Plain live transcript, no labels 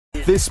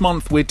This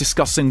month we're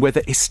discussing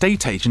whether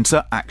estate agents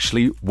are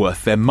actually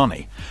worth their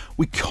money.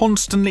 We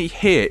constantly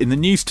hear in the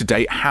news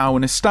today how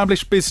an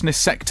established business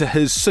sector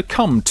has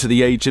succumbed to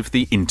the age of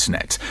the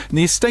internet. And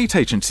the estate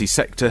agency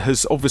sector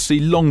has obviously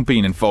long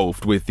been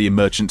involved with the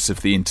emergence of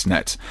the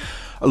internet.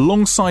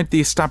 Alongside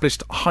the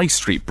established high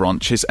street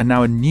branches are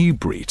now a new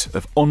breed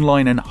of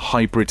online and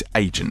hybrid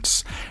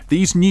agents.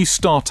 These new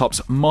startups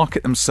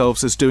market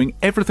themselves as doing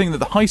everything that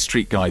the high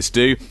street guys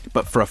do,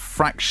 but for a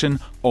fraction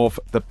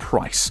of the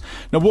price.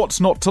 Now, what's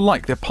not to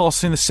like? They're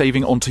passing the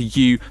saving on to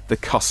you, the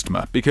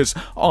customer, because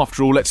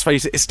after all, let's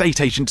face it,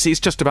 estate agency is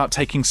just about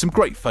taking some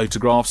great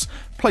photographs,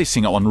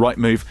 placing it on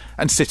Rightmove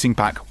and sitting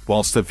back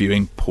whilst the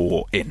viewing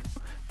pour in.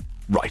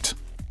 Right.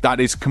 That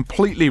is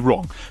completely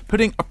wrong.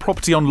 Putting a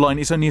property online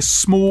is only a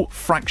small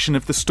fraction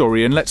of the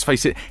story, and let's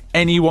face it,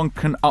 anyone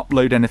can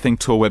upload anything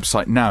to a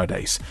website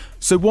nowadays.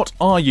 So what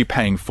are you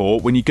paying for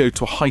when you go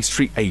to a high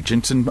street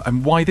agent,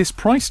 and why this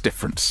price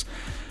difference?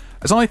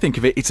 As I think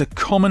of it, it's a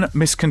common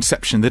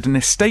misconception that an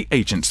estate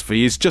agent's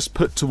fee is just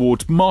put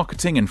towards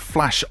marketing and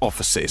flash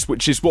offices,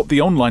 which is what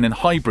the online and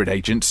hybrid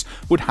agents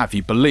would have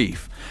you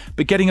believe.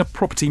 But getting a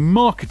property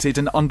marketed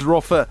and under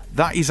offer,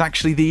 that is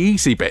actually the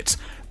easy bit.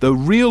 The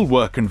real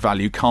work and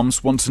value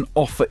comes once an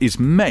offer is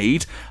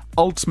made,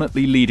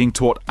 ultimately leading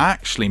to what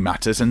actually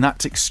matters, and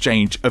that's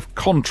exchange of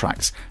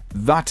contracts.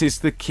 That is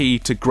the key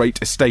to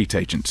great estate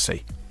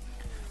agency.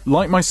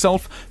 Like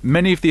myself,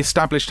 many of the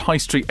established high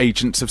street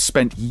agents have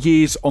spent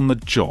years on the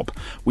job.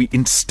 We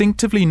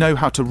instinctively know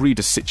how to read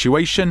a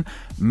situation,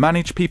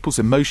 manage people's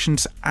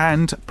emotions,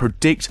 and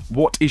predict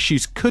what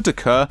issues could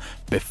occur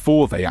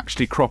before they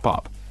actually crop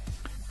up.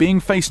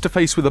 Being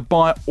face-to-face with a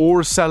buyer or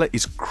a seller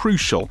is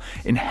crucial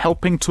in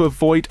helping to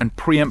avoid and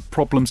preempt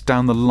problems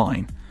down the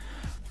line.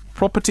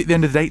 Property, at the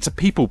end of the day, it's a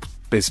people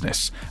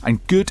business,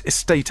 and good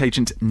estate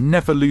agents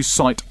never lose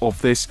sight of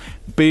this,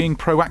 being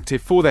proactive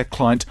for their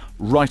client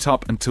right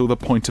up until the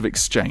point of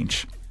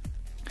exchange.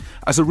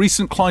 As a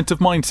recent client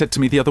of mine said to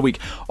me the other week,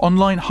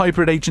 online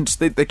hybrid agents,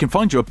 they can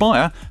find you a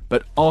buyer,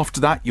 but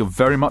after that you're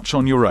very much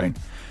on your own.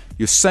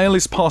 Your sale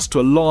is passed to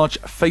a large,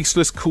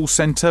 faceless call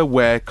centre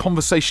where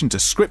conversations are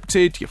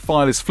scripted, your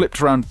file is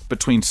flipped around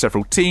between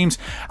several teams,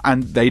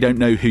 and they don't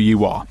know who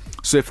you are.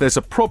 So if there's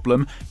a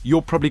problem,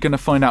 you're probably going to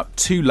find out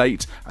too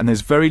late, and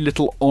there's very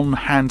little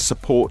on-hand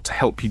support to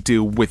help you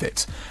deal with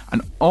it.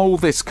 And all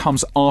this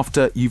comes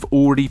after you've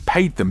already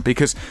paid them,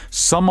 because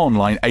some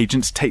online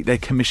agents take their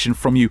commission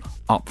from you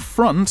up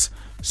front,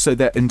 so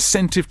their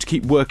incentive to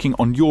keep working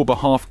on your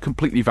behalf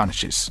completely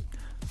vanishes.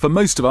 For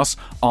most of us,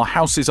 our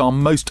house is our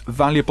most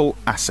valuable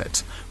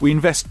asset. We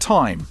invest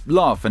time,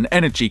 love and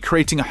energy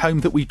creating a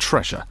home that we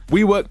treasure.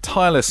 We work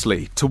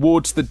tirelessly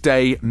towards the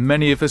day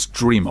many of us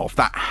dream of,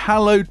 that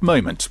hallowed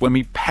moment when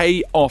we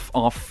pay off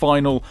our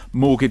final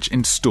mortgage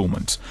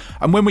instalment.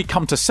 And when we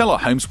come to sell our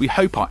homes, we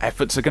hope our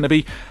efforts are going to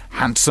be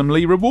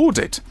handsomely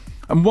rewarded.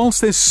 And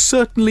whilst there's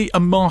certainly a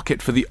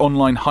market for the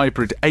online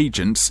hybrid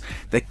agents,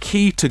 the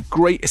key to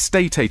great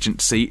estate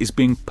agency is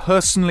being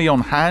personally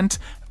on hand,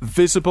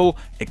 visible,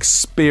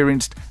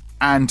 experienced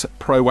and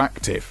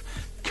proactive.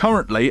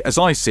 Currently, as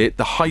I see it,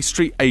 the high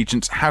street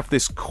agents have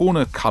this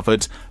corner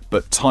covered,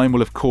 but time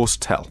will of course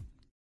tell.